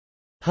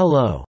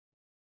Hello.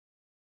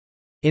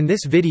 In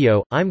this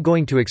video, I'm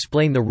going to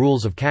explain the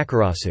rules of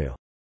Kakurasu.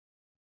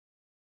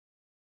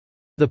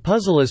 The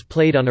puzzle is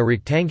played on a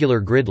rectangular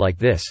grid like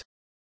this.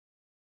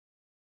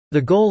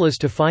 The goal is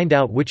to find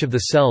out which of the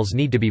cells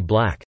need to be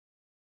black.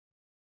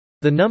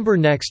 The number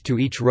next to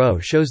each row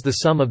shows the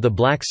sum of the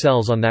black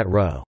cells on that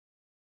row.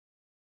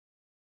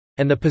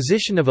 And the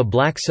position of a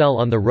black cell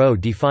on the row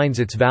defines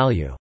its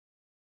value.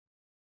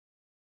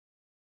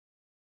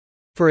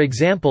 For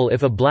example,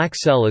 if a black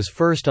cell is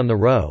first on the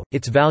row,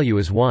 its value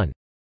is 1.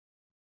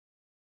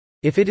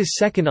 If it is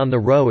second on the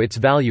row, its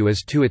value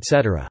is 2,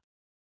 etc.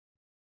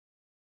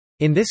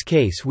 In this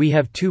case, we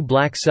have two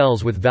black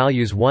cells with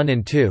values 1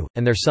 and 2,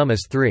 and their sum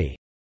is 3.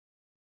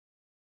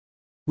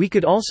 We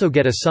could also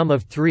get a sum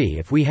of 3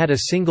 if we had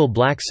a single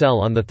black cell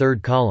on the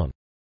third column.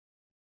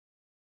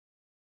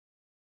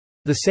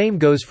 The same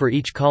goes for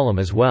each column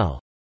as well.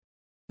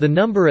 The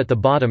number at the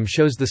bottom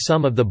shows the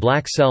sum of the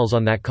black cells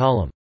on that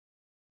column.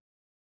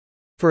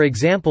 For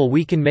example,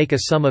 we can make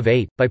a sum of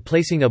 8, by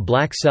placing a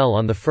black cell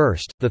on the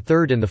first, the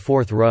third and the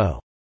fourth row.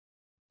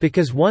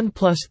 Because 1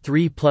 plus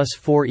 3 plus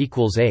 4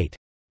 equals 8.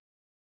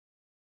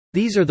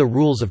 These are the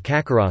rules of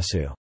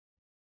Kakurasu.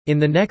 In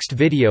the next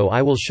video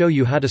I will show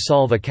you how to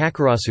solve a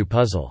Kakurasu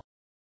puzzle.